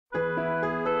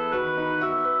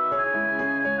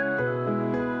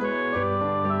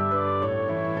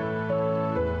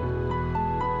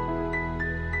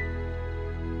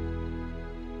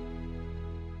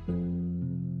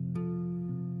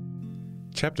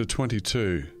Chapter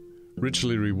 22.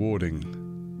 Richly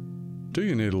Rewarding. Do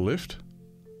you need a lift?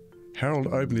 Harold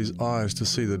opened his eyes to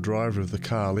see the driver of the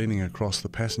car leaning across the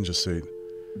passenger seat.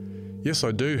 Yes,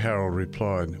 I do, Harold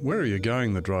replied. Where are you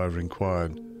going? The driver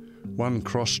inquired. 1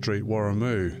 Cross Street,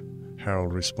 Warramoo,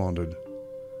 Harold responded.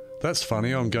 That's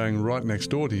funny, I'm going right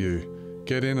next door to you.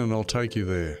 Get in and I'll take you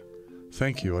there.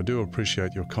 Thank you, I do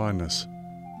appreciate your kindness.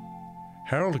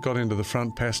 Harold got into the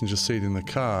front passenger seat in the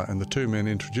car and the two men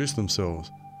introduced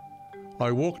themselves. I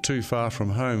walked too far from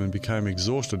home and became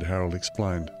exhausted, Harold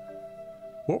explained.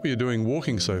 What were you doing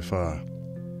walking so far?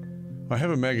 I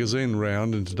have a magazine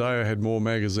round and today I had more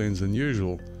magazines than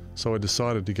usual, so I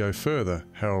decided to go further,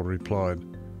 Harold replied.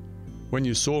 When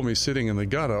you saw me sitting in the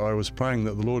gutter, I was praying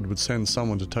that the Lord would send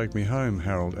someone to take me home,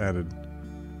 Harold added.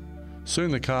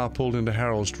 Soon the car pulled into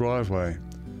Harold's driveway.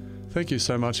 Thank you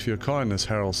so much for your kindness,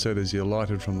 Harold said as he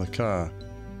alighted from the car.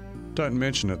 Don't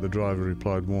mention it, the driver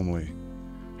replied warmly.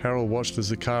 Harold watched as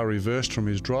the car reversed from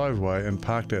his driveway and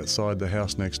parked outside the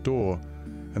house next door,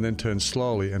 and then turned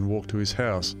slowly and walked to his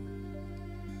house.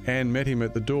 Anne met him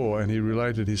at the door and he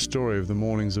related his story of the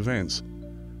morning's events.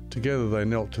 Together they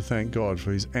knelt to thank God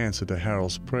for his answer to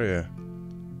Harold's prayer.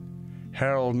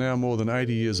 Harold, now more than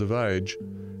 80 years of age,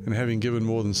 and having given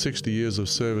more than 60 years of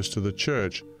service to the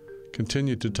church,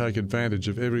 continued to take advantage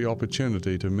of every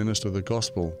opportunity to minister the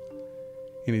gospel.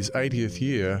 In his 80th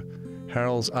year,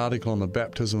 Harold's article on the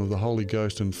baptism of the Holy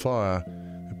Ghost and fire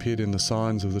appeared in the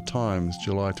Signs of the Times,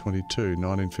 July 22,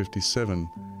 1957.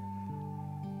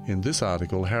 In this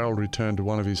article, Harold returned to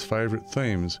one of his favourite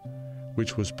themes,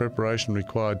 which was preparation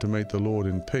required to meet the Lord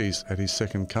in peace at his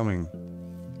second coming.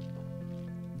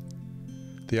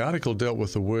 The article dealt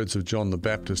with the words of John the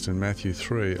Baptist in Matthew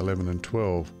 3, 11 and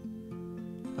 12.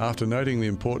 After noting the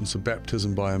importance of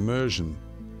baptism by immersion,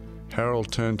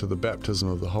 Harold turned to the baptism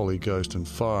of the Holy Ghost and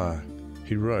fire.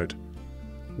 He wrote,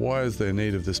 "Why is there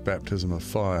need of this baptism of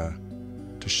fire?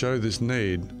 To show this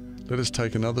need, let us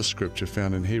take another scripture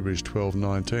found in Hebrews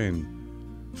 12:19.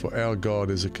 For our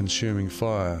God is a consuming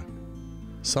fire.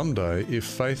 Someday, if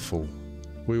faithful,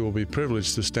 we will be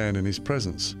privileged to stand in His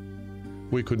presence.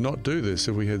 We could not do this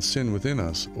if we had sin within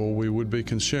us, or we would be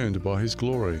consumed by His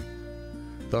glory.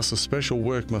 Thus a special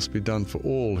work must be done for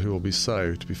all who will be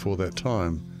saved before that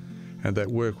time, and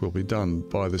that work will be done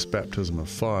by this baptism of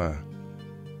fire."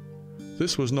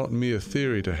 This was not mere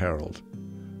theory to Harold.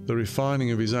 The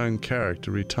refining of his own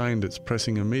character retained its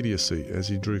pressing immediacy as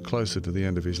he drew closer to the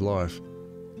end of his life.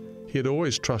 He had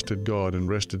always trusted God and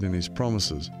rested in His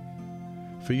promises.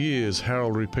 For years,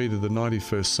 Harold repeated the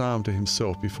 91st Psalm to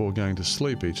himself before going to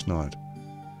sleep each night.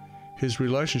 His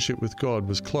relationship with God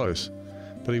was close,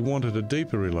 but he wanted a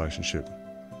deeper relationship.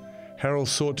 Harold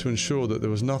sought to ensure that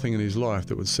there was nothing in his life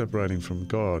that would separate him from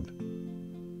God.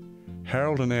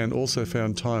 Harold and Anne also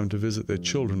found time to visit their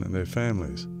children and their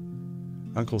families.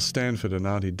 Uncle Stanford and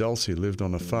Auntie Dulcie lived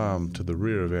on a farm to the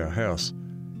rear of our house,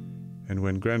 and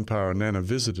when Grandpa and Nana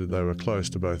visited, they were close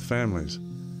to both families.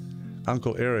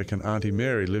 Uncle Eric and Auntie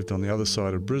Mary lived on the other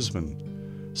side of Brisbane,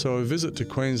 so a visit to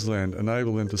Queensland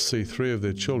enabled them to see 3 of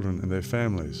their children and their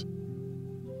families.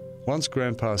 Once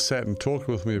Grandpa sat and talked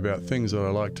with me about things that I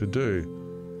liked to do.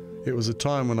 It was a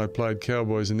time when I played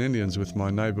cowboys and Indians with my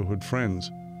neighbourhood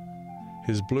friends.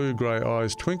 His blue-grey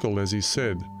eyes twinkled as he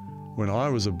said, "When I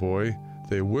was a boy,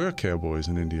 there were cowboys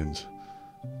and Indians."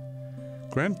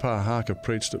 Grandpa Harker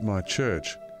preached at my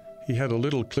church. He had a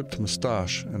little clipped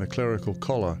moustache and a clerical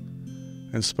collar,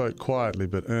 and spoke quietly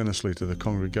but earnestly to the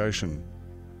congregation.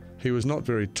 He was not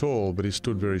very tall, but he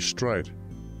stood very straight.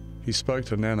 He spoke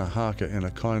to Nana Harker in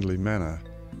a kindly manner.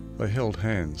 They held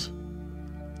hands.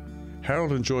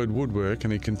 Harold enjoyed woodwork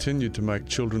and he continued to make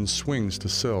children's swings to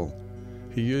sell.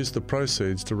 He used the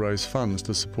proceeds to raise funds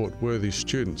to support worthy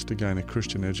students to gain a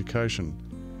Christian education.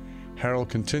 Harold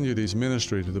continued his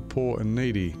ministry to the poor and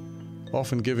needy,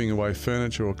 often giving away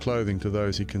furniture or clothing to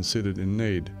those he considered in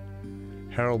need.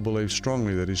 Harold believed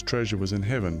strongly that his treasure was in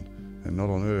heaven and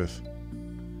not on earth.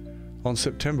 On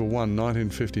September 1,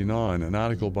 1959, an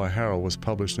article by Harold was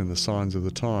published in the Signs of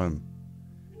the Time.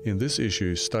 In this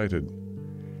issue stated,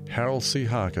 Harold C.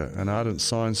 Harker, an ardent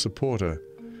Signs supporter,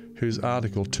 whose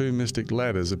article 2 Mystic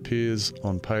Ladders appears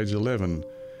on page 11,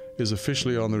 is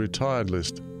officially on the retired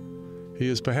list. He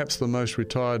is perhaps the most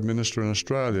retired minister in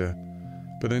Australia,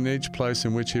 but in each place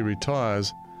in which he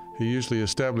retires, he usually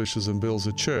establishes and builds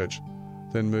a church,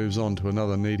 then moves on to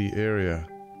another needy area.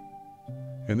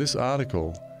 In this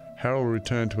article, Harold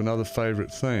returned to another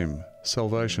favourite theme,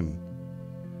 salvation.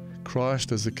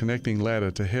 Christ as the connecting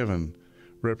ladder to heaven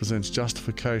represents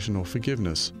justification or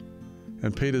forgiveness,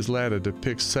 and Peter's ladder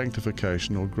depicts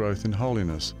sanctification or growth in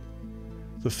holiness.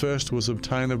 The first was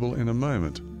obtainable in a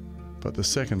moment, but the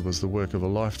second was the work of a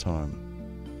lifetime.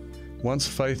 Once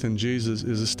faith in Jesus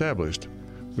is established,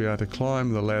 we are to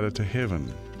climb the ladder to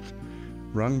heaven,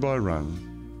 rung by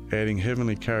rung, adding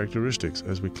heavenly characteristics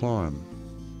as we climb.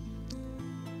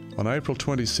 On April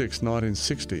 26,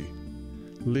 1960,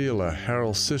 Leela,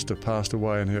 Harold's sister, passed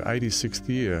away in her 86th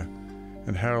year,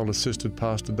 and Harold assisted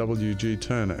Pastor W.G.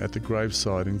 Turner at the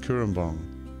graveside in Currumbong.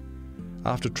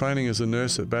 After training as a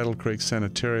nurse at Battle Creek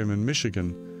Sanitarium in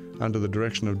Michigan under the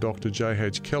direction of Dr.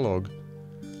 J.H. Kellogg,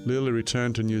 Leela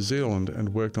returned to New Zealand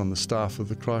and worked on the staff of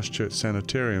the Christchurch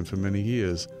Sanitarium for many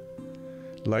years.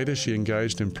 Later she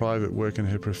engaged in private work in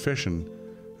her profession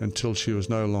until she was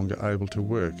no longer able to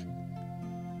work.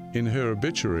 In her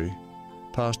obituary,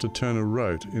 Pastor Turner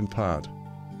wrote, in part,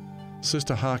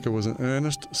 "Sister Harker was an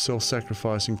earnest,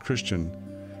 self-sacrificing Christian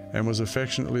and was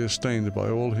affectionately esteemed by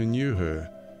all who knew her.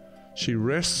 She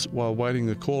rests while waiting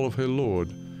the call of her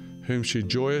Lord, whom she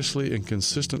joyously and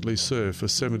consistently served for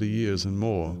 70 years and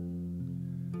more."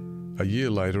 A year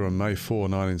later, on May 4,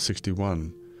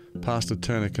 1961, Pastor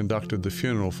Turner conducted the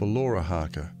funeral for Laura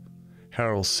Harker,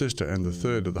 Harold's sister and the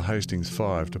third of the Hastings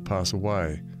Five to pass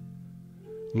away.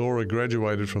 Laura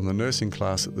graduated from the nursing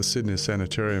class at the Sydney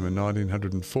Sanitarium in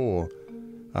 1904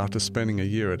 after spending a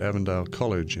year at Avondale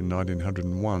College in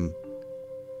 1901.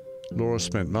 Laura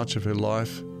spent much of her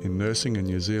life in nursing in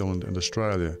New Zealand and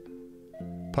Australia.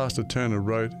 Pastor Turner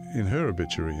wrote in her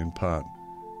obituary, in part,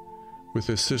 "With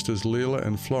her sisters Leela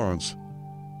and Florence,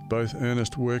 both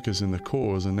earnest workers in the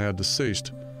cause and now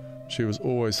deceased, she was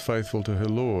always faithful to her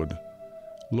Lord.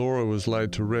 Laura was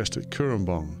laid to rest at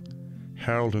Currumbong.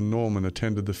 Harold and Norman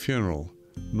attended the funeral.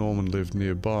 Norman lived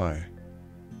nearby."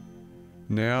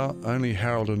 Now only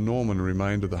Harold and Norman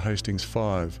remained of the Hastings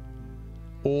Five.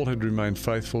 All had remained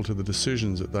faithful to the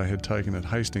decisions that they had taken at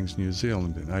Hastings, New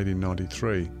Zealand in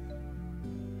 1893.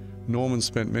 Norman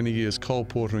spent many years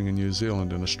colporteuring in New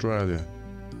Zealand and Australia.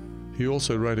 He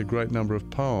also wrote a great number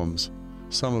of poems,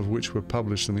 some of which were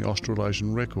published in the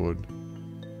Australasian Record.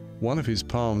 One of his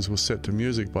poems was set to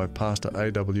music by Pastor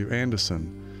A.W.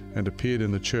 Anderson and appeared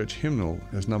in the church hymnal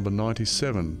as number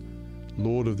 97,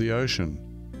 Lord of the Ocean.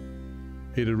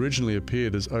 It originally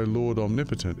appeared as O Lord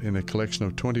Omnipotent in a collection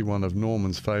of 21 of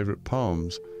Norman's favourite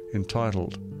poems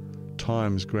entitled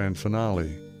Time's Grand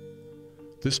Finale.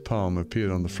 This poem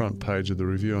appeared on the front page of the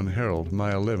Review and Herald,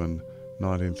 May 11,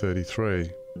 1933.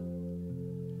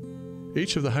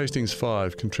 Each of the Hastings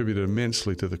Five contributed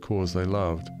immensely to the cause they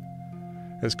loved.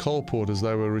 As colporteurs,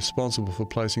 they were responsible for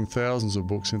placing thousands of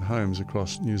books in homes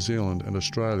across New Zealand and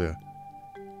Australia.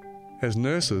 As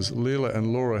nurses, Leela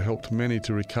and Laura helped many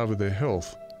to recover their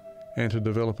health and to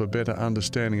develop a better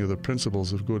understanding of the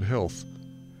principles of good health,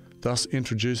 thus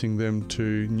introducing them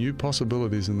to new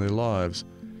possibilities in their lives,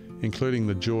 including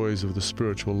the joys of the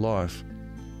spiritual life.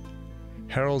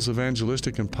 Harold's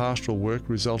evangelistic and pastoral work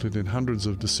resulted in hundreds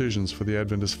of decisions for the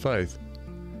Adventist faith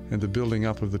and the building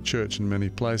up of the church in many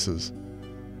places.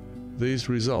 These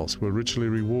results were richly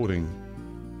rewarding.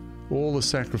 All the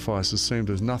sacrifices seemed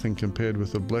as nothing compared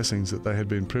with the blessings that they had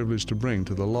been privileged to bring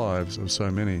to the lives of so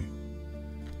many.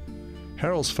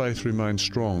 Harold's faith remained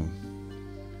strong.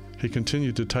 He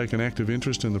continued to take an active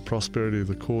interest in the prosperity of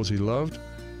the cause he loved,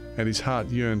 and his heart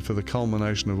yearned for the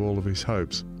culmination of all of his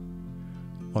hopes.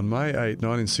 On May 8,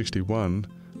 1961,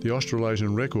 the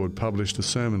Australasian Record published a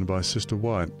sermon by Sister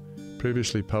White,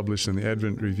 previously published in the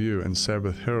Advent Review and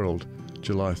Sabbath Herald,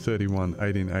 July 31,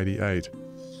 1888.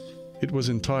 It was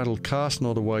entitled Cast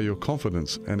Not Away Your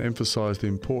Confidence, and emphasised the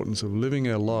importance of living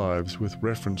our lives with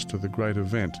reference to the great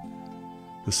event,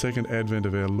 the second advent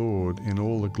of our Lord in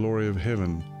all the glory of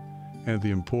heaven, and the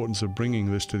importance of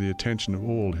bringing this to the attention of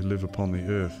all who live upon the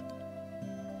earth.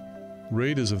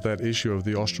 Readers of that issue of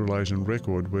the Australasian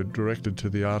Record were directed to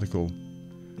the article.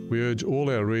 We urge all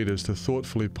our readers to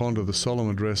thoughtfully ponder the solemn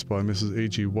address by Mrs.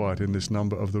 E.G. White in this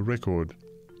number of the Record.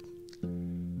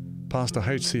 Pastor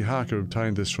H.C. Harker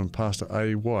obtained this from Pastor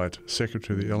A. White,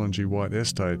 Secretary of the Ellen G. White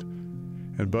Estate,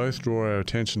 and both draw our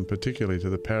attention particularly to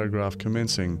the paragraph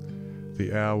commencing,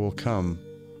 "The hour will come."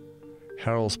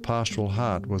 Harold's pastoral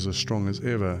heart was as strong as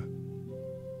ever.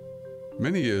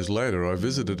 Many years later, I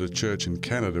visited a church in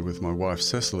Canada with my wife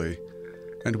Cecily,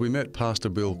 and we met Pastor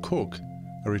Bill Cook,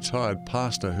 a retired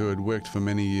pastor who had worked for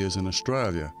many years in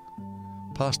Australia.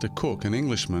 Pastor Cook, an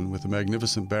Englishman with a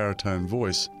magnificent baritone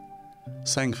voice,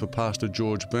 sang for Pastor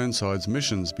George Burnside's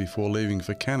missions before leaving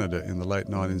for Canada in the late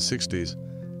 1960s.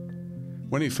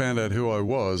 When he found out who I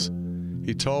was,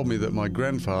 he told me that my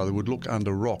grandfather would look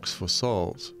under rocks for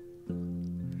souls.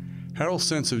 Harold's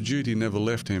sense of duty never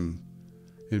left him.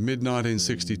 In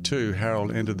mid-1962,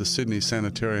 Harold entered the Sydney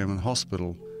Sanitarium and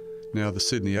Hospital, now the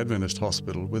Sydney Adventist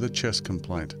Hospital, with a chest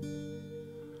complaint.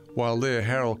 While there,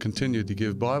 Harold continued to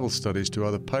give Bible studies to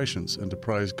other patients and to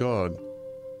praise God.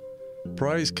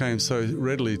 Praise came so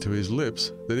readily to his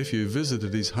lips that if you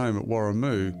visited his home at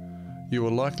Warramoo, you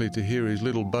were likely to hear his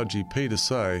little budgie Peter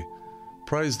say,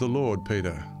 "Praise the Lord,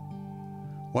 Peter."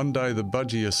 One day the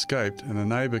budgie escaped and a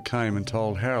neighbour came and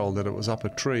told Harold that it was up a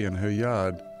tree in her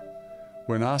yard.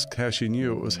 When asked how she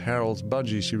knew it was Harold's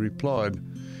budgie, she replied,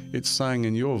 "It's saying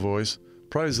in your voice,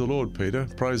 'Praise the Lord, Peter,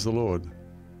 praise the Lord.'"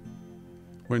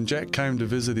 When Jack came to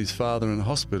visit his father in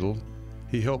hospital,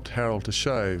 he helped Harold to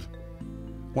shave.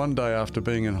 One day after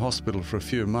being in hospital for a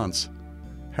few months,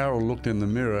 Harold looked in the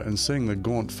mirror and seeing the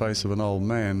gaunt face of an old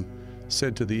man,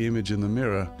 said to the image in the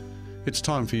mirror, "It's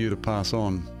time for you to pass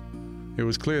on." It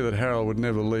was clear that Harold would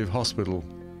never leave hospital.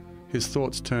 His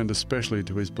thoughts turned especially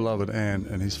to his beloved Anne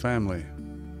and his family.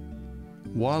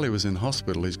 While he was in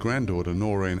hospital, his granddaughter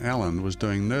Noreen Allen was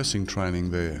doing nursing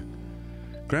training there.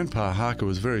 Grandpa Harker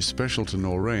was very special to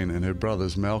Noreen and her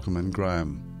brothers Malcolm and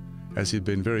Graham, as he'd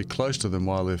been very close to them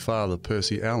while their father,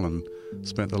 Percy Allen,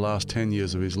 spent the last 10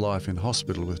 years of his life in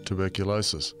hospital with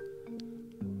tuberculosis.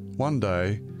 One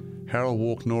day, Harold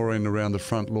walked Noreen around the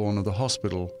front lawn of the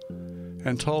hospital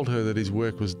and told her that his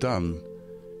work was done.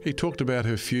 He talked about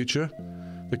her future,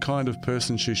 the kind of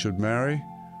person she should marry,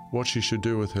 what she should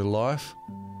do with her life,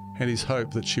 and his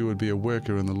hope that she would be a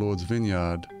worker in the Lord's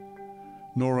vineyard.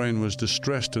 Noreen was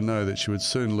distressed to know that she would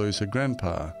soon lose her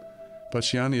grandpa, but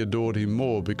she only adored him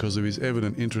more because of his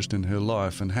evident interest in her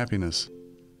life and happiness.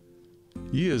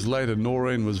 Years later,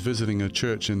 Noreen was visiting a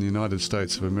church in the United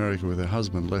States of America with her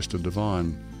husband, Lester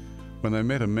Devine, when they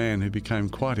met a man who became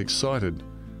quite excited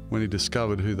when he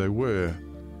discovered who they were.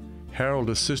 Harold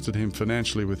assisted him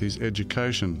financially with his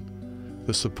education.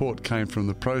 The support came from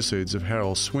the proceeds of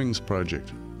Harold's Swings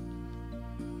project.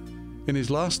 In his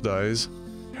last days,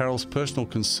 Harold's personal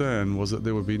concern was that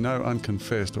there would be no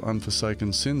unconfessed or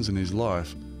unforsaken sins in his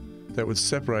life that would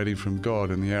separate him from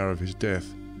God in the hour of his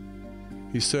death.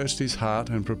 He searched his heart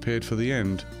and prepared for the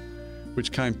end,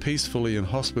 which came peacefully in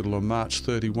hospital on March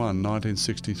 31,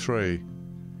 1963.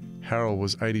 Harold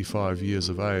was 85 years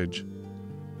of age.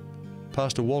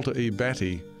 Pastor Walter E.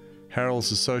 Batty,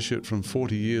 Harold's associate from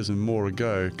 40 years and more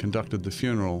ago, conducted the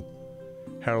funeral.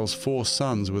 Harold's 4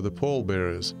 sons were the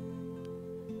pallbearers.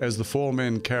 As the 4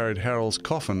 men carried Harold's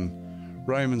coffin,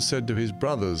 Raymond said to his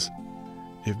brothers,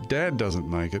 "If Dad doesn't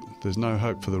make it, there's no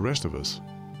hope for the rest of us."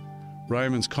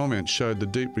 Raymond's comments showed the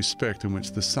deep respect in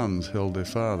which the sons held their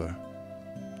father.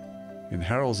 In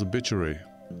Harold's obituary,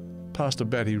 Pastor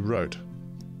Batty wrote,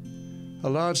 "A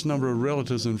large number of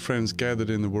relatives and friends gathered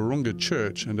in the Wahroonga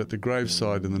Church and at the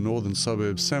graveside in the Northern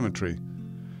Suburbs Cemetery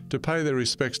to pay their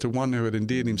respects to one who had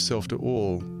endeared himself to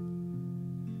all.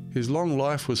 His long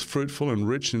life was fruitful and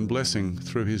rich in blessing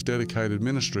through his dedicated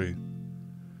ministry.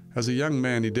 As a young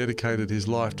man, he dedicated his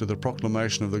life to the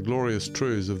proclamation of the glorious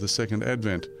truths of the Second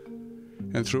Advent,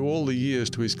 and through all the years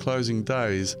to his closing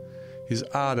days, his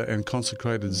ardour and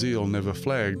consecrated zeal never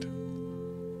flagged.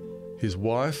 His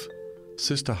wife,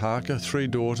 Sister Harker, 3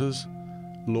 daughters,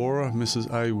 Laura,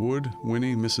 Mrs. A. Wood,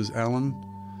 Winnie, Mrs. Allen,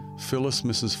 Phyllis,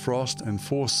 Mrs. Frost, and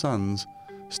 4 sons,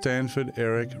 Stanford,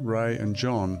 Eric, Ray, and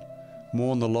John,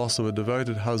 mourn the loss of a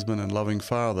devoted husband and loving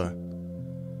father.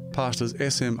 Pastors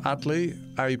S.M. Utley,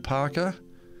 A. Parker,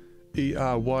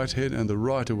 E.R. Whitehead, and the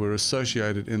writer were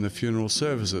associated in the funeral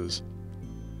services.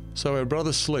 So our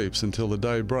brother sleeps until the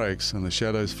day breaks and the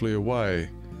shadows flee away,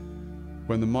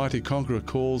 when the mighty conqueror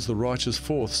calls the righteous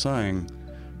forth, saying,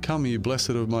 'Come, ye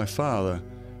blessed of my Father,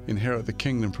 inherit the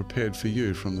kingdom prepared for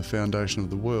you from the foundation of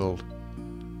the world.'"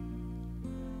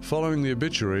 Following the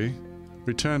obituary,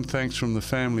 returned thanks from the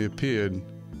family appeared.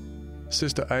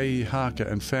 Sister A.E. Harker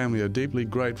and family are deeply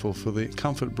grateful for the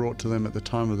comfort brought to them at the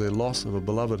time of their loss of a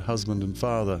beloved husband and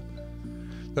father.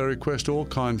 They request all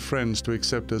kind friends to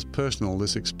accept as personal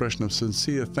this expression of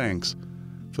sincere thanks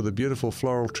for the beautiful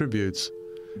floral tributes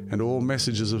and all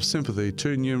messages of sympathy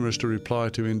too numerous to reply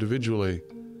to individually.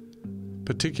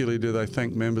 Particularly do they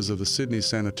thank members of the Sydney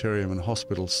Sanitarium and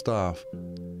hospital staff,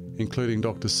 including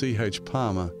Dr. C.H.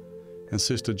 Palmer and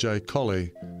Sister J.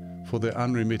 Colley, for their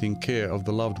unremitting care of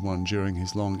the loved one during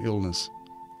his long illness.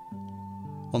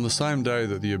 On the same day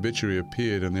that the obituary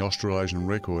appeared in the Australasian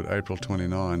Record, April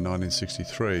 29,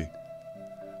 1963,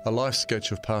 a life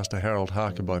sketch of Pastor Harold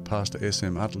Harker by Pastor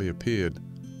S.M. Utley appeared.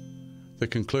 The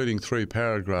concluding 3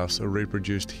 paragraphs are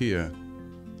reproduced here.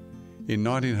 In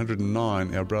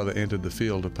 1909, our brother entered the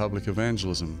field of public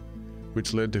evangelism,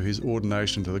 which led to his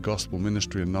ordination to the gospel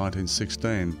ministry in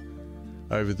 1916,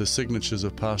 over the signatures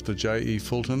of Pastor J.E.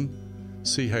 Fulton,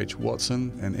 C.H.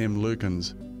 Watson and M.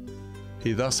 Lukens.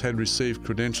 He thus had received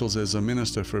credentials as a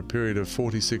minister for a period of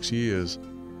 46 years.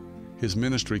 His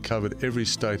ministry covered every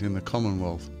state in the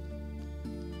Commonwealth.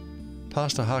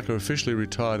 Pastor Harker officially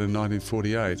retired in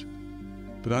 1948,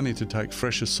 but only to take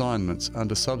fresh assignments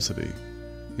under subsidy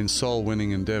in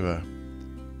soul-winning endeavour.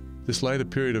 This later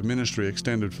period of ministry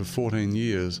extended for 14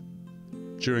 years.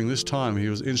 During this time he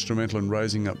was instrumental in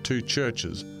raising up 2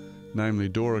 churches, namely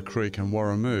Dora Creek and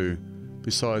Warramoo,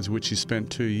 besides which he spent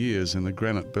 2 years in the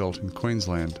Granite Belt in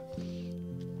Queensland.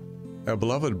 Our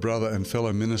beloved brother and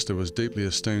fellow minister was deeply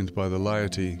esteemed by the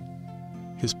laity.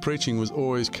 His preaching was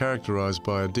always characterised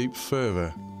by a deep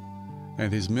fervour,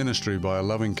 and his ministry by a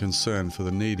loving concern for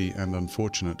the needy and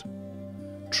unfortunate.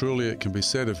 Truly it can be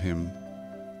said of him,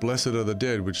 "Blessed are the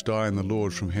dead which die in the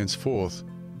Lord from henceforth.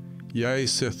 Yea,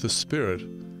 saith the Spirit,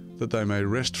 that they may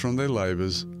rest from their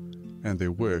labours, and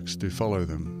their works do follow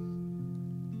them."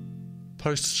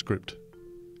 Postscript.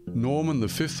 Norman, the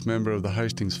 5th member of the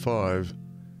Hastings Five,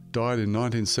 died in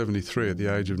 1973 at the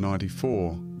age of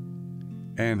 94.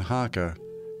 Anne Harker,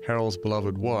 Harold's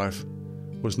beloved wife,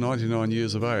 was 99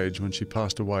 years of age when she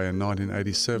passed away in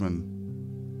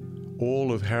 1987.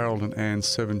 All of Harold and Anne's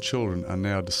 7 children are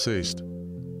now deceased.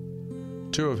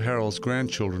 2 of Harold's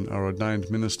grandchildren are ordained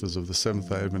ministers of the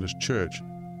Seventh-day Adventist Church,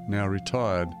 now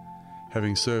retired,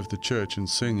 having served the church in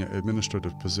senior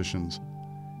administrative positions.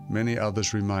 Many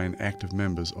others remain active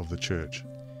members of the church.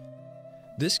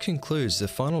 This concludes the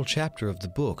final chapter of the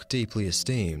book, Deeply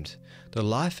Esteemed, The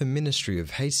Life and Ministry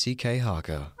of H.C.K.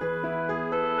 Harker.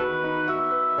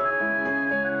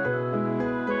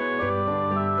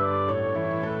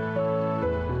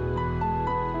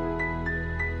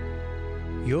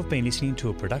 You've been listening to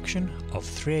a production of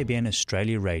 3ABN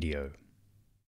Australia Radio.